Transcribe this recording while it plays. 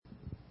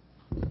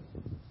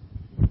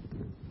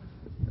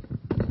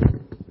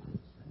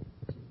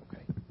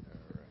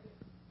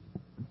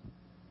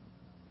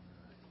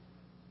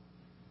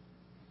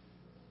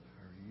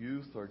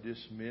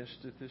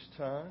dismissed at this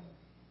time.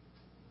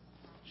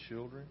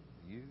 Children,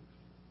 youth.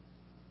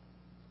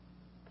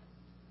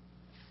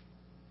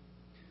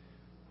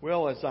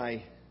 Well, as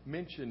I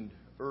mentioned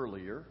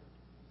earlier,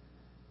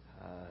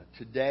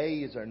 today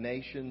is our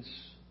nation's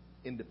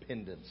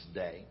Independence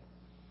Day.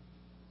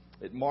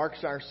 It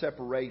marks our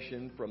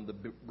separation from the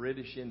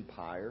British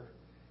Empire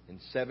in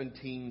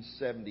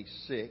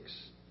 1776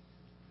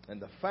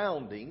 and the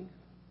founding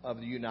of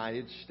the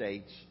United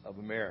States of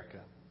America.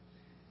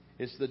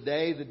 It's the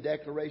day the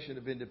Declaration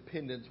of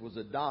Independence was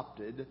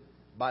adopted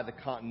by the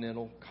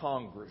Continental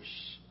Congress.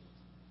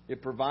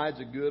 It provides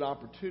a good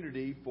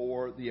opportunity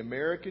for the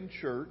American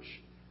church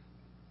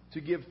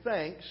to give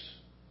thanks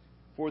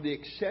for the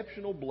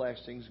exceptional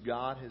blessings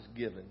God has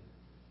given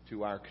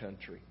to our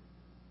country.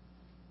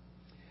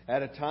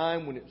 At a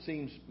time when it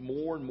seems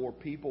more and more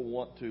people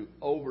want to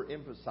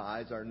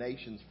overemphasize our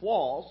nation's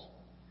flaws,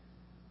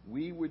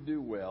 we would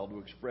do well to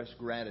express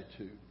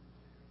gratitude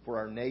for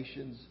our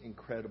nation's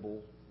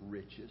incredible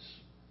riches.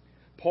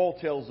 Paul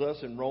tells us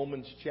in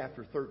Romans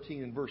chapter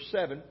 13 and verse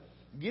 7,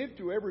 give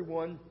to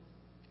everyone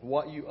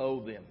what you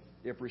owe them.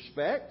 If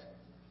respect,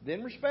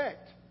 then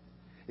respect.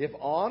 If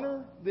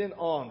honor, then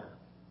honor.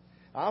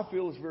 I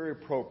feel it's very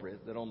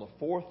appropriate that on the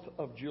 4th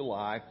of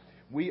July,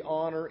 we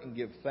honor and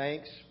give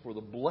thanks for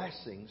the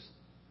blessings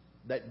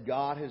that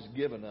God has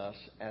given us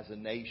as a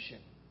nation.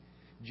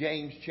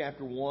 James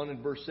chapter 1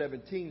 and verse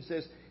 17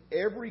 says,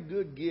 every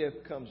good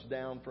gift comes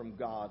down from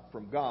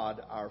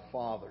God our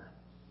Father.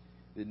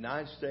 The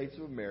United States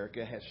of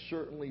America has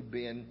certainly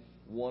been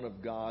one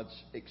of God's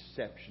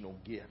exceptional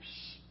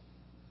gifts.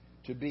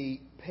 To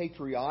be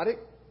patriotic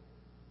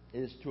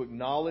is to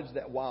acknowledge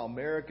that while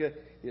America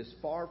is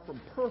far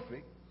from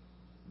perfect,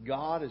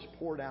 God has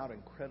poured out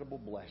incredible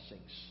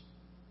blessings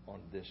on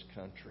this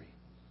country.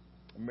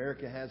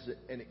 America has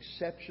an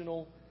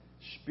exceptional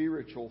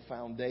spiritual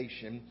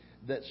foundation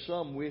that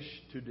some wish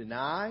to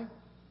deny,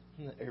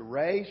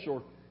 erase,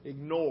 or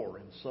ignore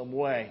in some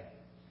way.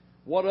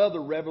 What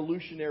other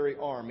revolutionary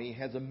army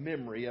has a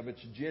memory of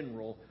its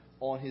general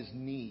on his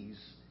knees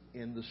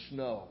in the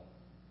snow?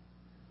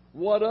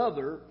 What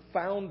other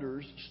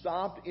founders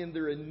stopped in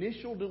their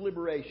initial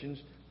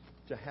deliberations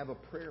to have a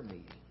prayer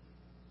meeting?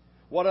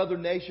 What other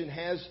nation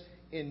has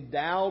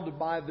endowed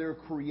by their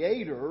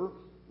Creator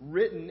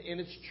written in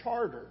its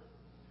charter?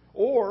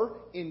 Or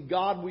in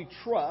God we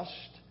trust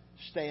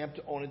stamped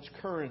on its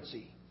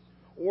currency?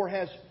 Or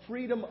has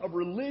freedom of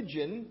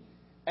religion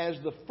as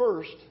the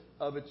first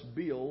of its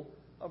Bill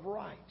of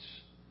Rights?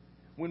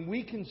 When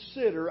we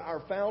consider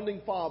our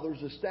founding fathers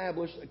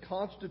established a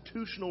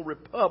constitutional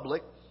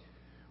republic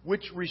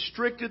which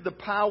restricted the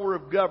power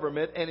of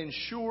government and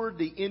ensured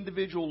the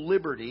individual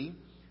liberty,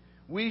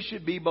 we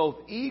should be both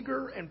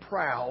eager and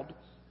proud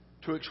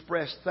to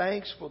express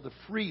thanks for the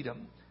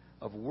freedom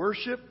of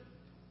worship,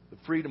 the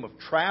freedom of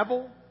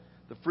travel,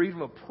 the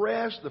freedom of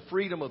press, the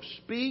freedom of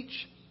speech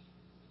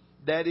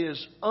that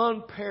is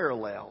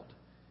unparalleled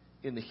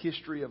in the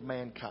history of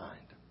mankind.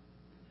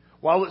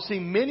 While it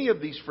seems many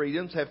of these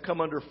freedoms have come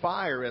under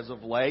fire as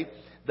of late,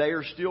 they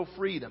are still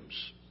freedoms.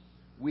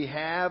 We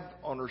have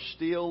and are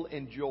still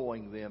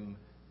enjoying them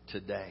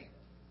today.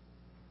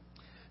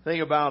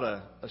 Think about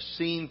a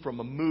scene from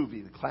a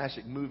movie, the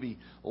classic movie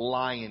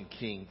Lion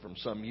King from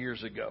some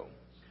years ago.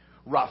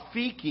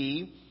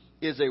 Rafiki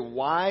is a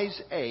wise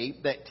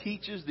ape that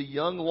teaches the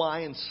young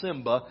lion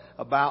Simba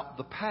about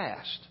the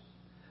past.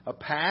 A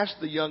past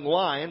the young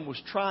lion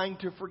was trying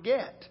to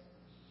forget.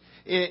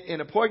 In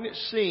a poignant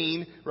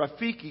scene,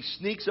 Rafiki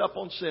sneaks up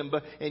on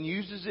Simba and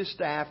uses his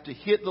staff to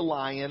hit the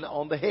lion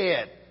on the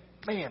head.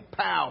 Man,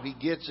 pow, he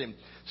gets him.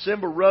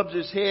 Simba rubs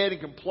his head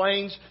and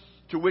complains,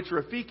 to which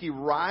Rafiki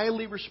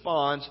wryly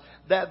responds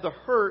that the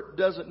hurt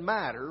doesn't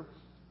matter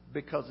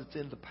because it's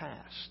in the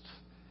past.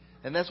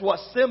 And that's what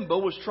Simba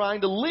was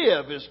trying to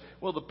live is,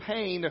 well, the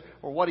pain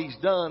or what he's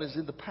done is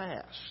in the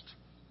past.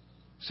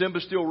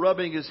 Simba, still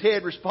rubbing his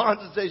head,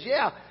 responds and says,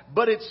 yeah,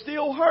 but it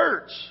still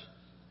hurts.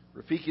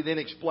 Rafiki then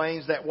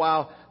explains that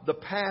while the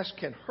past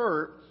can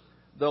hurt,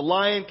 the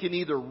lion can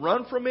either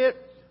run from it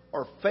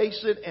or face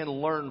it and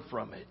learn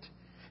from it.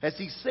 As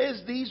he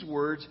says these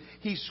words,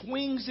 he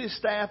swings his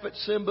staff at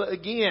Simba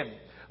again.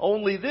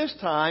 Only this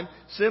time,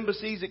 Simba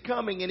sees it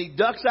coming and he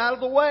ducks out of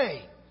the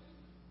way.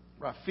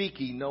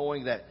 Rafiki,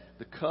 knowing that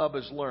the cub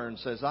has learned,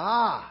 says,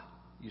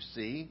 you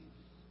see.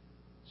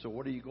 So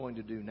what are you going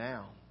to do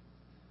now?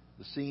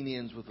 The scene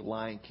ends with the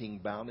Lion King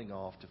bounding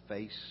off to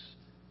face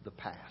the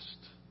past.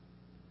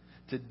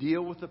 To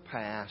deal with the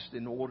past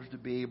in order to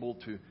be able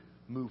to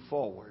move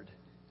forward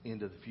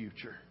into the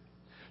future.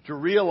 To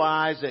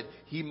realize that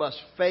he must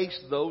face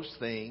those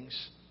things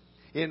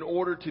in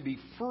order to be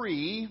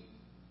free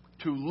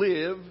to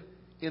live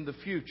in the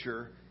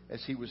future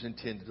as he was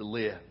intended to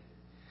live.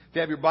 If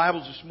you have your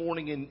Bibles this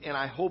morning, and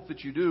I hope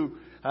that you do,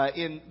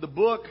 in the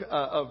book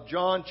of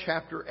John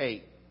chapter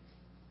 8.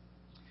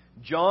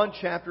 John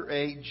chapter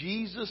 8,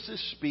 Jesus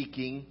is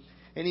speaking,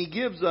 and he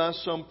gives us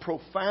some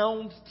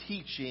profound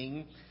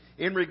teaching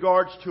in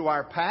regards to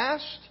our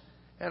past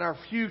and our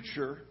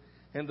future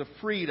and the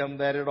freedom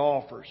that it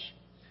offers.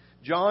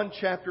 John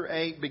chapter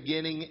 8,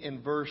 beginning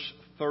in verse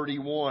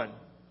 31.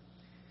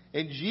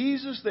 And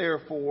Jesus,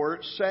 therefore,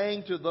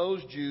 saying to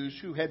those Jews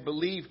who had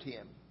believed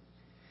Him,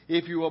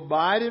 If you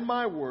abide in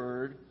my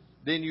word,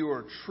 then you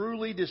are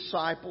truly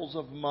disciples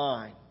of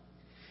mine.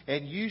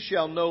 And you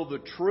shall know the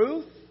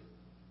truth,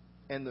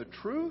 and the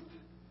truth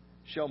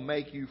shall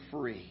make you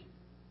free.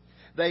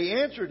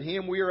 They answered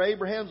Him, We are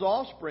Abraham's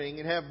offspring,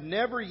 and have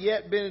never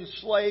yet been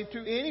enslaved to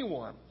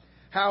anyone.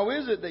 How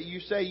is it that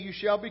you say you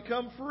shall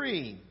become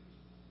free?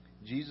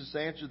 Jesus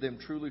answered them,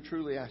 Truly,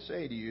 truly, I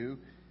say to you,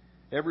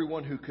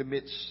 everyone who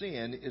commits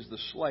sin is the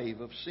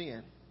slave of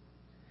sin.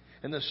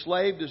 And the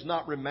slave does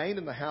not remain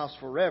in the house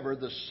forever.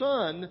 The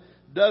Son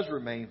does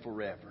remain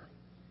forever.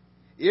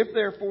 If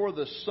therefore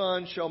the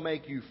Son shall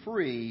make you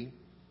free,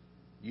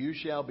 you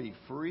shall be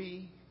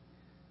free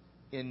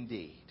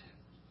indeed.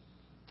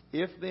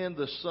 If then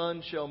the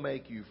Son shall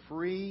make you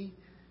free,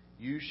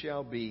 you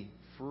shall be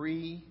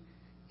free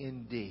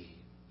indeed.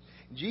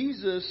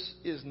 Jesus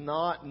is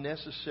not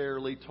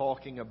necessarily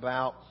talking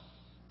about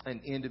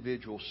an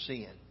individual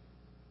sin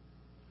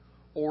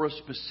or a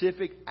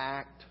specific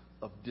act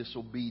of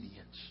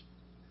disobedience,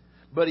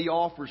 but He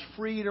offers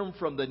freedom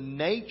from the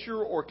nature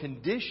or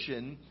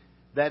condition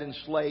that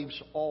enslaves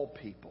all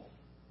people.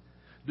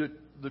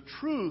 The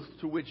truth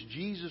to which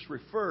Jesus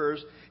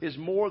refers is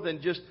more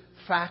than just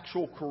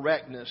factual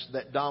correctness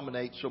that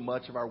dominates so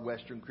much of our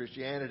Western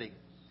Christianity.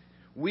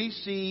 We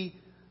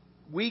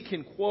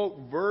can quote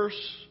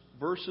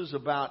verses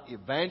about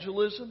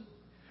evangelism.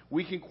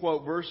 We can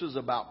quote verses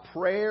about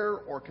prayer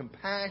or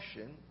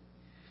compassion,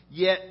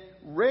 yet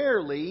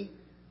rarely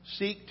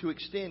seek to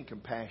extend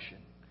compassion.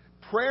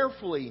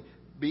 Prayerfully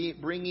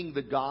bringing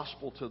the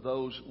gospel to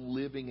those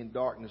living in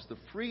darkness. The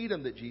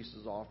freedom that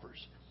Jesus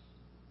offers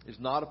is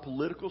not a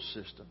political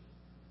system.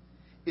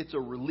 It's a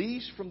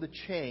release from the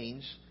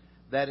chains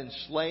that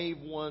enslave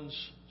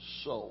one's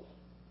soul.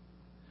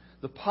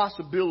 The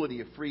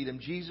possibility of freedom.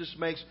 Jesus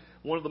makes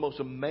one of the most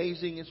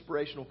amazing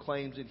inspirational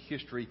claims in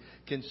history,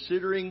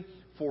 considering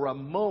for a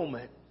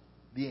moment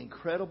the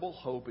incredible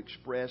hope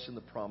expressed in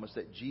the promise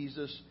that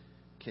Jesus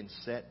can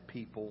set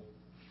people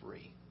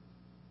free.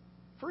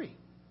 Free.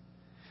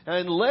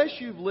 And unless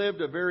you've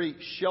lived a very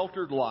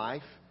sheltered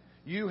life,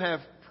 you have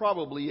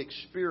probably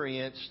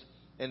experienced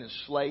an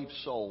enslaved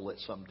soul at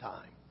some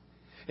time.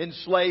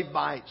 Enslaved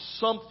by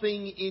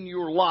something in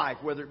your life,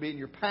 whether it be in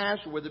your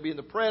past or whether it be in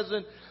the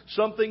present,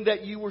 something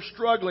that you were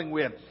struggling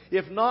with.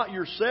 If not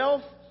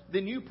yourself,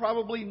 then you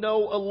probably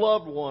know a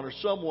loved one or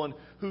someone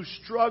who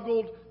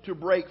struggled to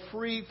break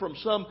free from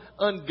some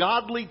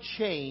ungodly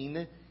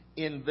chain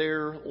in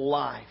their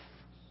life.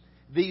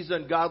 These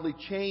ungodly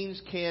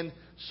chains can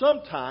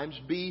sometimes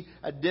be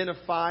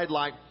identified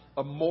like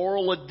a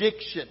moral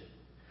addiction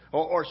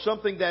or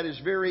something that is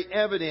very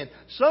evident.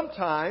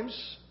 Sometimes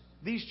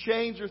these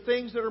chains are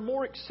things that are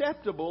more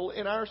acceptable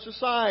in our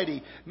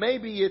society.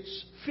 Maybe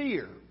it's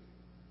fear.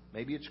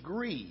 Maybe it's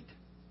greed.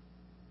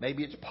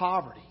 Maybe it's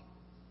poverty.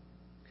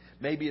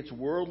 Maybe it's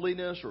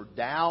worldliness or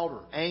doubt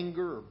or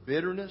anger or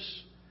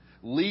bitterness,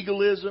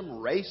 legalism,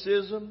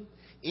 racism,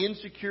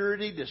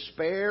 insecurity,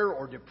 despair,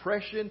 or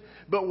depression.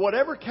 But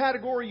whatever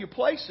category you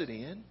place it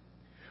in,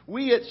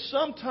 we at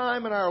some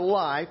time in our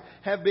life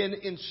have been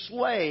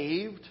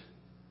enslaved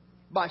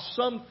by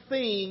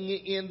something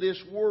in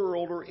this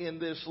world or in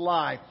this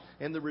life.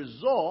 And the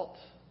result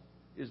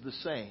is the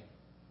same.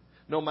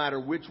 No matter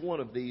which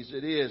one of these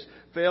it is.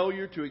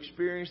 Failure to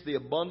experience the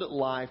abundant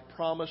life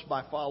promised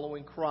by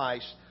following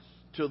Christ.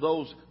 To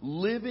those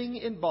living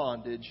in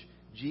bondage,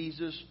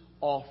 Jesus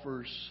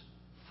offers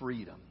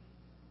freedom.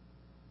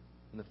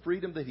 And the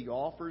freedom that He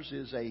offers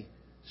is a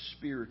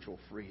spiritual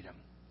freedom.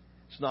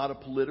 It's not a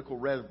political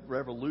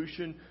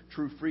revolution.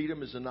 True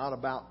freedom is not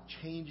about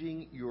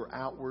changing your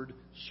outward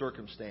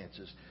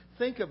circumstances.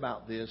 Think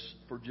about this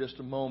for just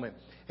a moment.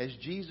 As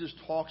Jesus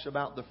talks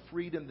about the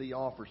freedom that He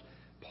offers.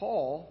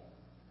 Paul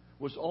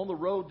was on the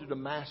road to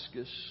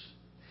Damascus,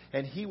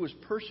 and he was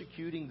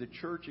persecuting the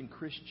church and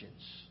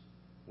Christians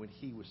when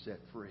he was set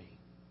free.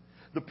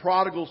 The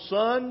prodigal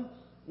son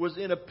was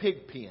in a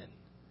pig pen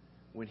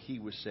when he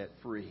was set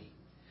free.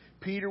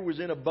 Peter was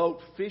in a boat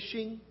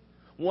fishing.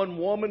 One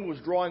woman was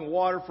drawing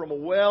water from a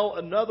well.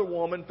 Another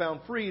woman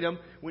found freedom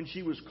when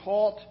she was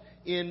caught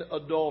in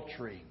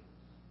adultery.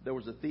 There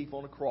was a thief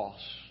on a cross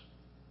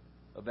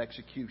of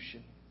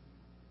execution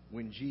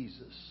when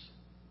Jesus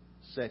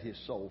set his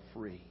soul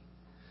free.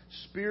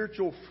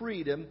 Spiritual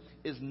freedom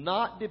is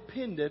not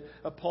dependent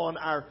upon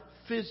our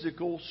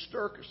physical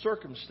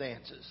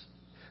circumstances.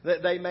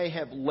 That they may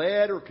have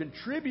led or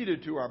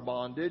contributed to our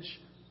bondage,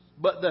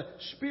 but the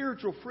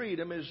spiritual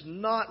freedom is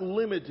not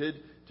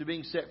limited to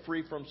being set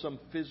free from some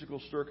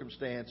physical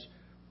circumstance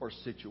or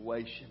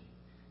situation.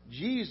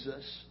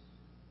 Jesus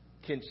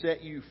can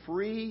set you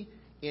free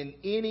in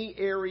any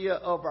area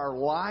of our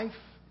life,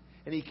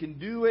 and He can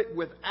do it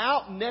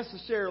without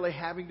necessarily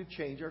having to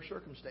change our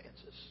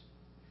circumstances.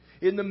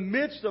 In the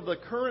midst of the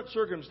current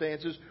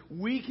circumstances,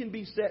 we can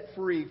be set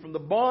free from the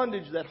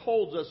bondage that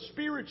holds us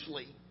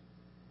spiritually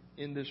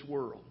in this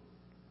world.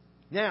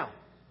 Now,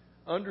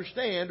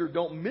 understand or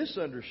don't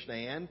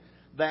misunderstand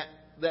that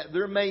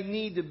there may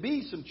need to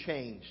be some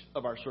change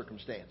of our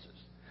circumstances.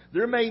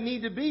 There may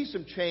need to be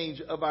some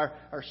change of our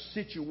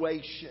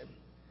situation.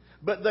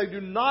 But they do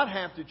not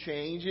have to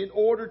change in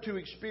order to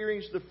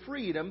experience the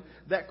freedom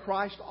that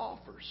Christ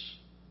offers.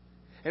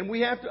 And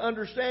we have to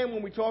understand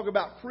when we talk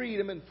about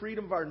freedom and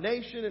freedom of our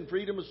nation and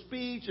freedom of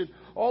speech and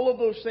all of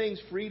those things,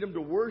 freedom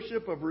to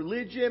worship, of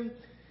religion,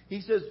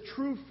 he says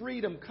true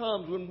freedom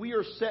comes when we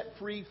are set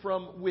free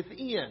from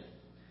within.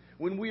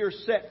 When we are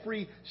set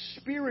free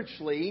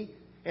spiritually,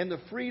 and the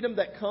freedom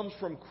that comes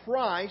from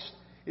Christ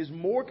is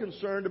more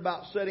concerned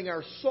about setting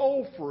our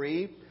soul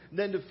free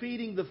than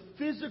defeating the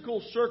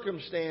physical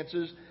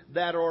circumstances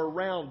that are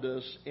around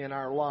us in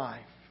our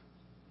life.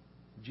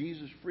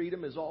 Jesus'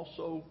 freedom is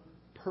also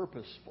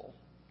purposeful.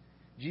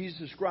 Jesus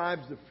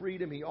describes the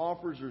freedom He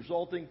offers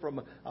resulting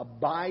from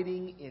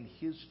abiding in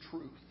His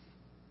truth.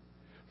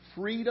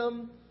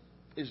 Freedom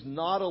is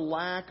not a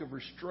lack of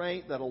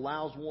restraint that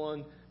allows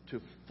one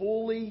to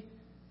fully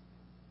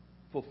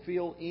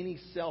fulfill any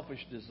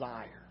selfish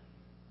desire.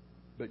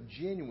 But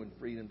genuine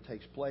freedom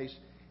takes place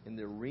in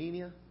the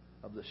arena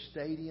of the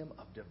stadium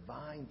of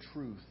divine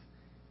truth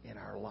in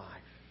our life.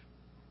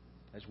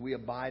 As we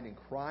abide in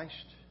Christ,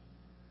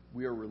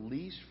 we are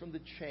released from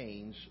the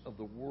chains of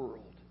the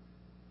world.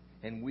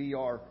 And we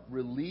are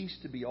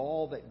released to be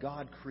all that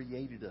God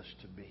created us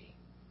to be.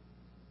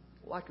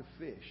 Like a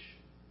fish.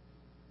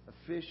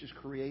 A fish is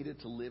created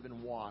to live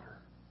in water.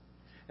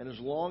 And as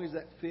long as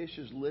that fish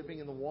is living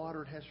in the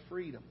water, it has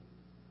freedom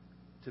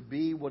to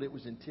be what it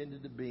was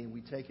intended to be. And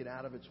we take it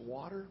out of its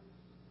water,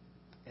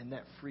 and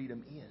that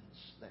freedom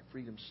ends. That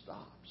freedom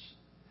stops.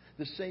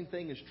 The same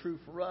thing is true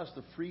for us.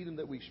 The freedom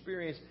that we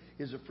experience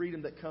is a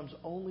freedom that comes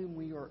only when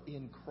we are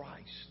in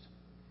Christ.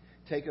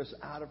 Take us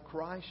out of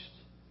Christ,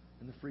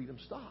 and the freedom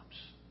stops.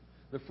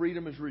 The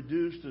freedom is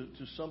reduced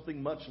to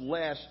something much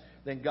less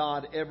than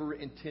God ever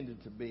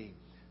intended to be.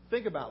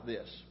 Think about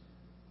this.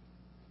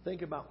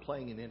 Think about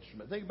playing an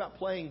instrument. Think about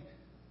playing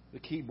the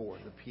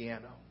keyboard, the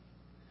piano.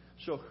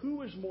 So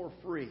who is more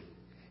free?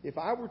 If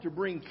I were to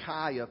bring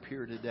Kai up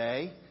here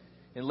today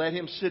and let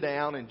him sit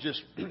down and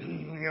just,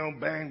 bang,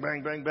 bang,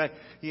 bang, bang,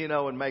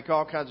 and make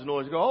all kinds of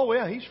noise, go, oh,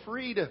 yeah, he's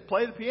free to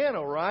play the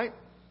piano, right?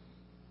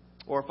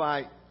 Or if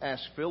I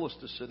ask Phyllis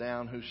to sit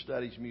down, who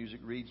studies music,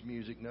 reads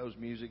music,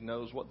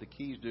 knows what the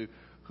keys do,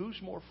 who's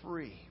more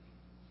free?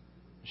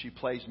 She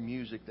plays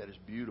music that is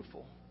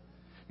beautiful,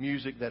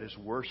 music that is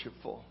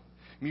worshipful,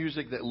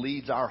 music that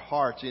leads our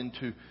hearts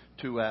into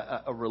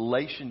a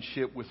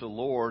relationship with the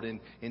Lord and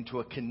into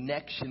a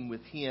connection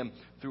with Him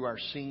through our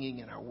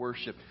singing and our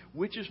worship.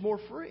 Which is more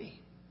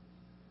free?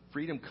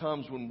 Freedom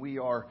comes when we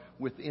are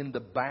within the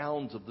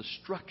bounds of the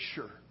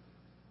structure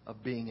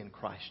of being in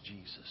Christ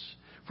Jesus.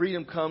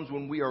 Freedom comes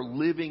when we are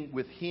living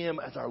with Him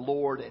as our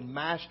Lord and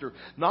Master.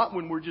 Not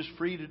when we're just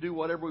free to do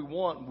whatever we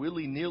want,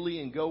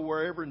 willy-nilly, and go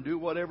wherever and do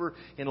whatever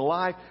in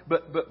life.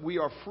 But we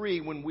are free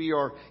when we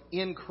are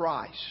in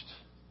Christ.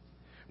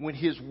 When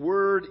His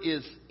Word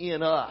is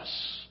in us.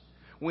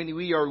 When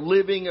we are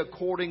living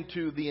according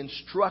to the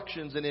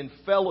instructions and in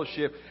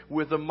fellowship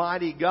with the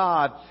mighty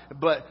God.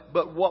 But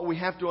what we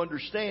have to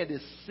understand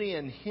is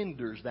sin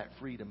hinders that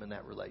freedom and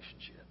that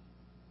relationship.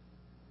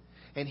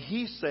 And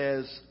He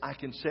says, I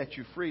can set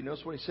you free.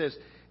 Notice what He says,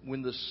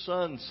 when the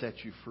Son sets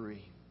you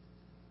free,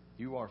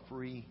 you are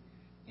free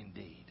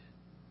indeed.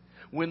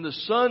 When the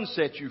Son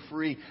sets you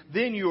free,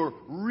 then you're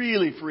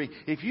really free.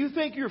 If you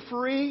think you're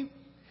free,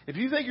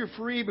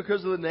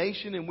 because of the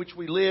nation in which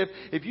we live,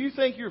 if you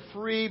think you're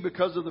free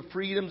because of the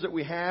freedoms that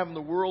we have in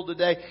the world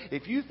today,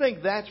 if you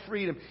think that's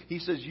freedom, He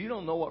says you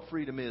don't know what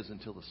freedom is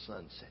until the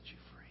Son sets you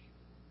free.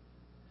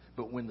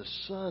 But when the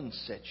Son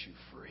sets you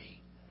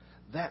free,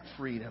 that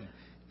freedom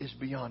is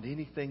beyond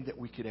anything that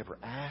we could ever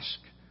ask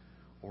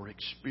or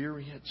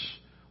experience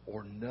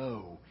or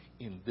know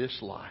in this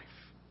life.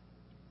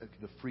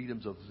 The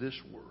freedoms of this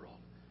world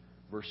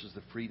versus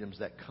the freedoms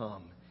that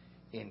come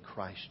in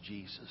Christ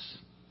Jesus.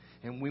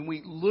 And when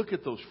we look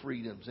at those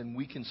freedoms and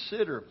we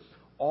consider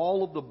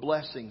all of the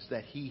blessings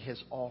that He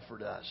has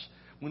offered us,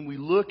 when we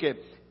look at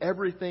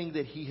everything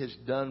that He has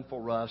done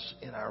for us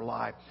in our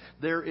life,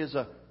 there is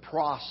a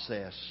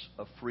process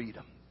of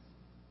freedom.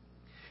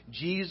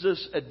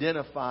 Jesus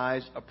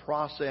identifies a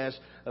process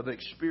of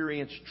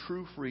experience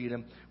true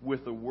freedom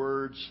with the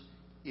words,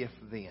 if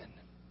then.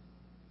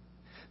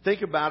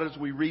 Think about it as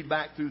we read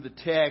back through the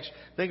text.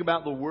 Think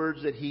about the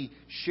words that He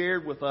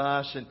shared with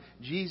us and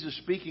Jesus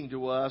speaking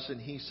to us.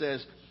 And He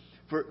says,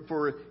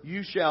 for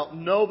you shall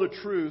know the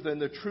truth and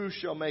the truth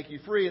shall make you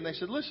free. And they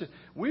said, listen,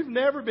 we've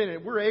never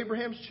been, we're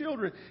Abraham's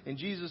children. And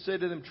Jesus said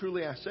to them,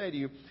 truly I say to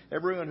you,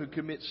 everyone who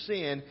commits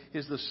sin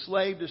is the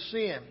slave to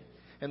sin.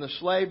 And the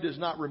slave does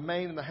not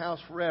remain in the house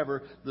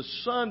forever. The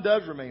Son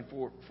does remain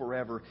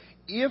forever.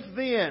 If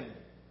then,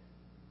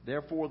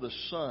 therefore the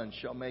Son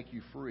shall make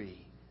you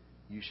free,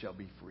 you shall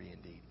be free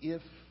indeed.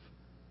 If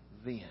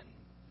then.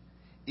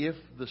 If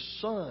the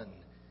Son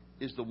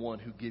is the one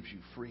who gives you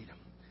freedom.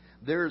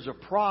 There is a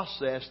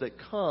process that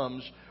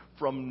comes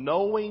from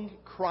knowing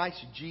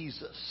Christ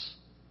Jesus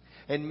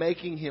and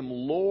making Him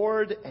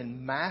Lord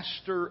and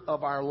Master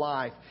of our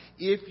life.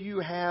 If you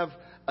have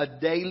a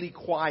daily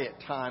quiet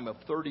time of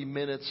 30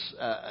 minutes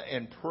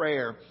in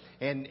prayer,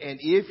 and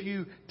if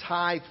you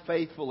tithe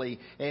faithfully,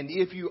 and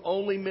if you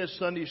only miss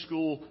Sunday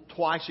school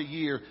twice a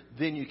year,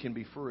 then you can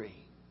be free.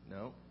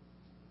 No,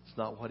 it's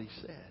not what He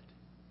said.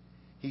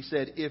 He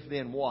said, if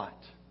then what?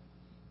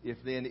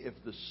 If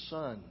the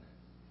Son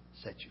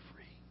sets you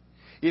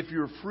free. If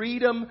your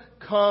freedom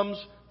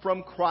comes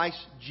from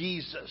Christ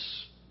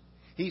Jesus,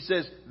 He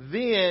says,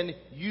 then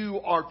you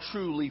are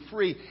truly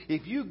free.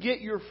 If you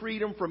get your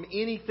freedom from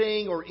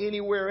anything or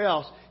anywhere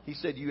else, He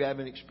said, you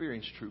haven't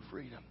experienced true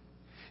freedom.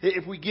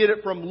 If we get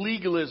it from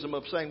legalism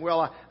of saying,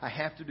 well, I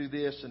have to do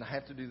this, and I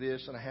have to do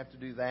this, and I have to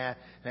do that,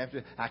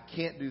 I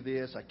can't do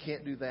this, I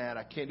can't do that,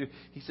 I can't do...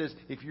 He says,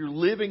 if you're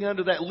living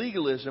under that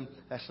legalism,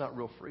 that's not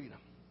real freedom.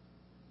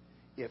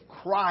 If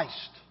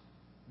Christ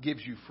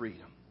gives you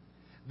freedom,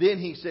 then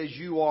He says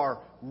you are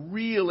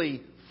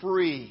really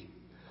free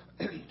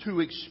to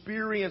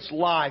experience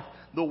life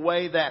the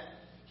way that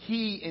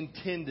He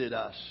intended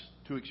us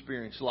to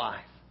experience life.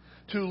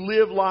 To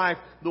live life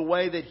the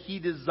way that He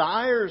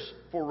desires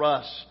for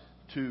us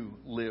to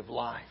live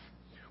life.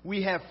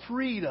 We have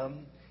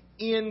freedom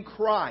in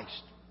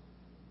Christ.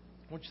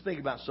 I want you to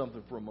think about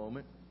something for a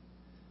moment.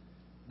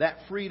 That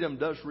freedom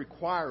does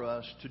require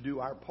us to do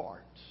our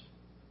part.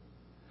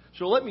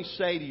 So let me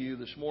say to you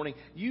this morning,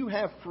 you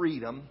have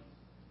freedom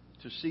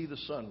to see the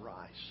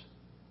sunrise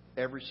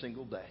every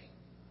single day.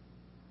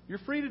 You're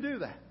free to do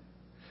that.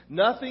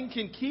 Nothing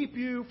can keep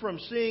you from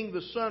seeing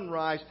the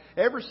sunrise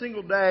every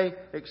single day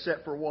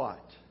except for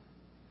what?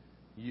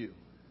 You.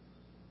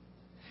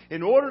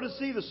 In order to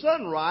see the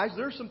sunrise,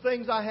 there's some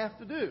things I have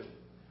to do.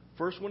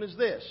 First one is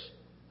this.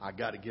 I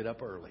got to get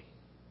up early.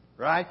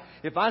 Right?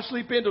 If I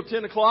sleep in till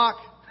 10 o'clock,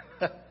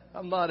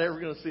 I'm not ever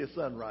going to see a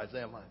sunrise,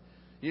 am I?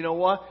 You know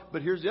what?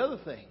 But here's the other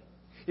thing.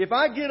 If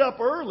I get up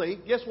early,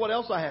 guess what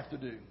else I have to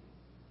do?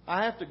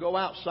 I have to go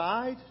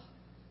outside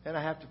and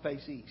I have to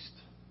face east.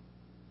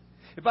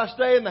 If I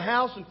stay in the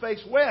house and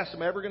face west,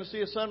 am I ever going to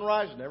see a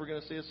sunrise? I'm never going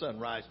to see a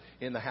sunrise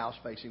in the house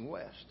facing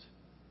west.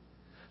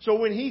 So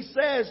when He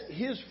says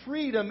His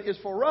freedom is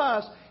for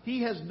us,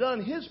 He has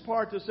done His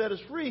part to set us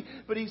free.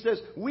 But He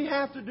says we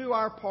have to do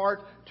our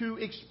part to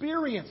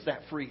experience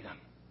that freedom.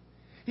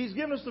 He's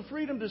given us the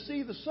freedom to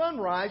see the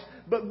sunrise,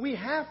 but we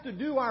have to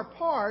do our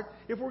part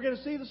if we're going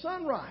to see the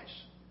sunrise.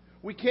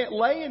 We can't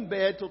lay in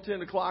bed till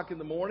 10 o'clock in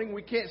the morning.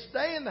 We can't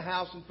stay in the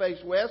house and face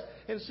west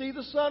and see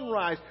the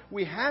sunrise.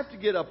 We have to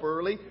get up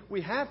early.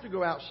 We have to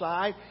go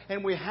outside.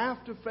 And we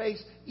have to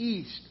face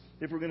east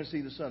if we're going to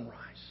see the sunrise.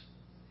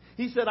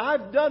 He said,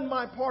 I've done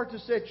my part to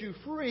set you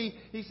free.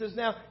 He says,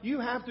 now you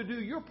have to do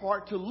your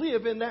part to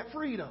live in that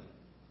freedom.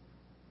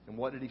 And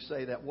what did He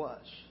say that was?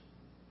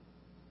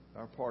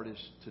 Our part is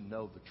to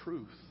know the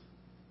truth.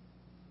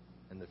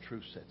 And the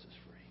truth sets us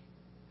free.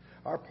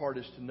 Our part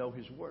is to know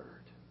His Word.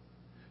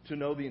 To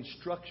know the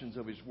instructions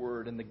of His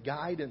Word and the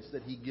guidance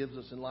that He gives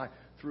us in life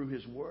through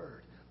His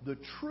Word. The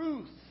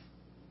truth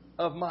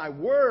of my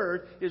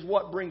Word is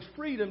what brings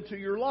freedom to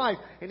your life.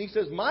 And He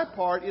says, my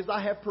part is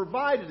I have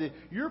provided it.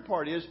 Your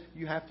part is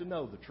you have to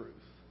know the truth.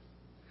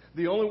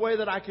 The only way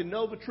that I can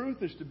know the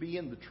truth is to be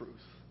in the truth.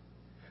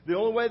 The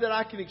only way that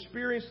I can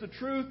experience the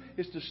truth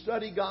is to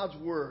study God's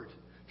Word.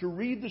 To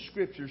read the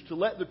Scriptures, to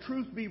let the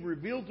truth be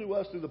revealed to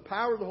us through the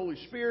power of the Holy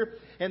Spirit.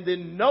 And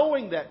then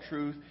knowing that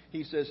truth,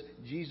 He says,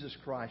 Jesus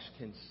Christ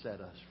can set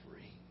us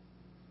free.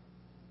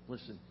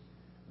 Listen,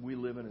 we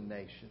live in a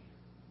nation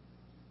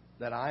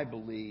that I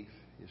believe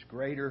is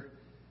greater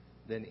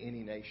than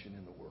any nation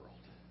in the world.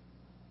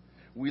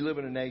 We live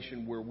in a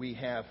nation where we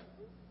have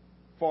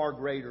far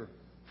greater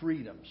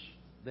freedoms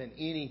than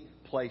any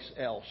place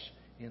else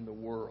in the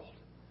world.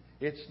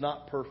 It's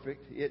not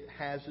perfect. It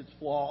has its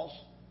flaws.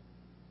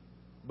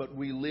 But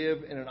we live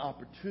in an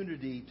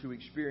opportunity to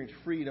experience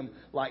freedom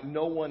like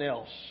no one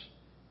else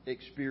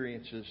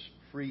experiences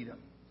freedom.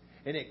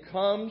 And it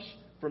comes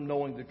from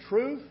knowing the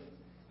truth,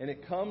 and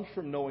it comes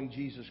from knowing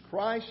Jesus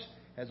Christ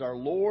as our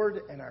Lord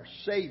and our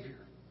Savior.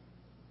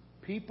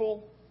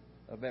 People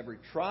of every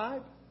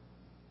tribe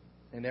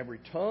and every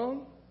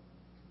tongue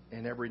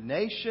and every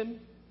nation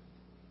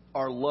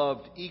are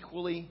loved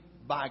equally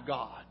by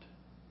God.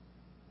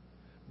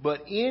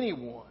 But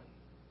anyone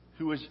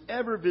who has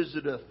ever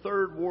visited a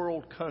third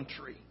world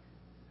country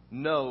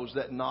knows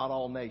that not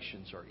all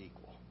nations are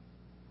equal.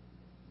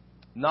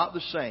 Not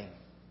the same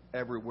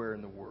everywhere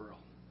in the world.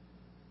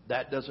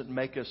 That doesn't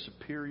make us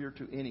superior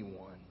to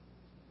anyone,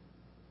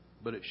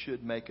 but it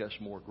should make us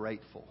more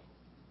grateful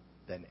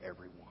than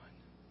everyone.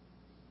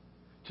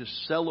 To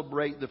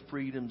celebrate the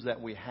freedoms that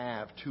we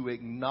have, to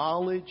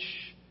acknowledge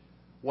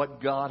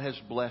what God has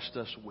blessed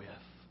us with,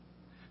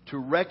 to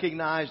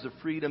recognize the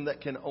freedom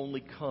that can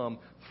only come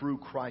through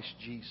Christ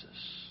Jesus.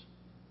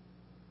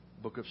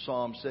 The book of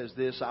Psalms says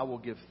this, I will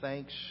give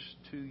thanks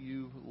to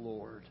you,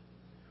 Lord,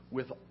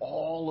 with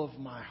all of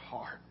my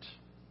heart.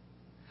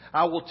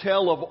 I will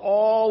tell of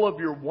all of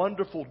your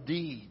wonderful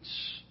deeds.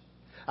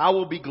 I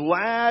will be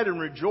glad and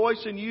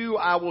rejoice in you.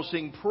 I will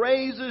sing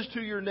praises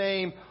to your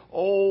name,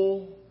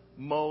 O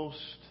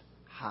Most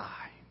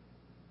High.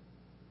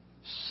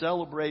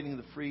 Celebrating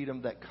the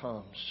freedom that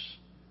comes,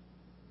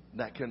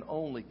 that can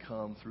only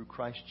come through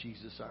Christ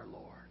Jesus our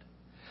Lord.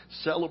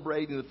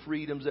 Celebrating the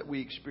freedoms that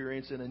we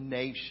experience in a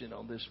nation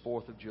on this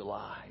 4th of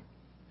July.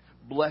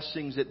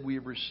 Blessings that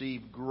we've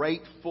received.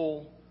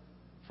 Grateful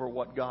for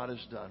what God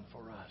has done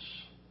for us.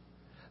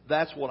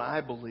 That's what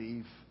I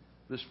believe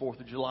this 4th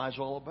of July is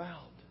all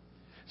about.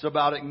 It's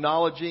about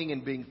acknowledging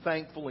and being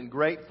thankful and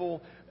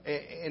grateful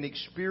and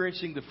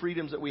experiencing the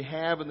freedoms that we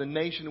have in the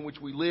nation in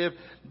which we live.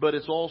 But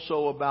it's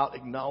also about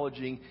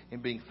acknowledging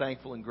and being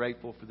thankful and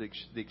grateful for the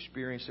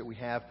experience that we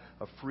have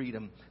of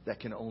freedom that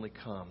can only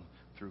come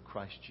through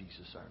Christ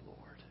Jesus our Lord.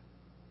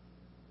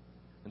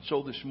 And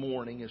so this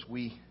morning, as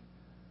we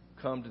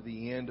come to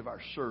the end of our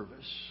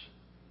service,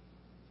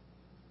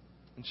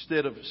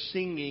 instead of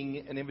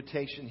singing an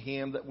invitation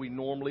hymn that we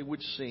normally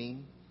would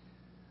sing,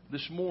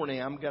 this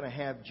morning I'm going to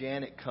have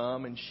Janet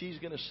come, and she's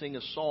going to sing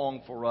a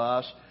song for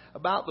us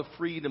about the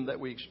freedom that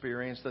we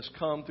experience that's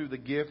come through the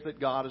gift that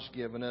God has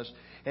given us.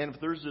 And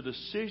if there's a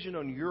decision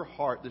on your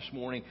heart this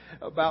morning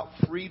about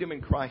freedom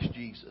in Christ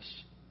Jesus,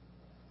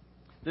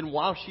 then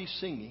while she's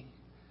singing,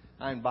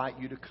 I invite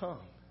you to come.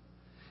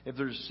 If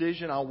there's a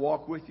decision, I'll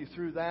walk with you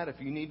through that. If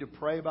you need to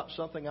pray about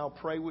something, I'll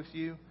pray with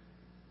you.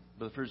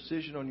 But if there's a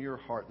decision on your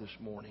heart this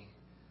morning,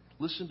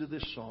 listen to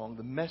this song,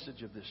 the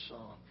message of this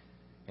song,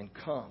 and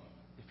come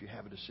if you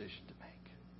have a decision to make.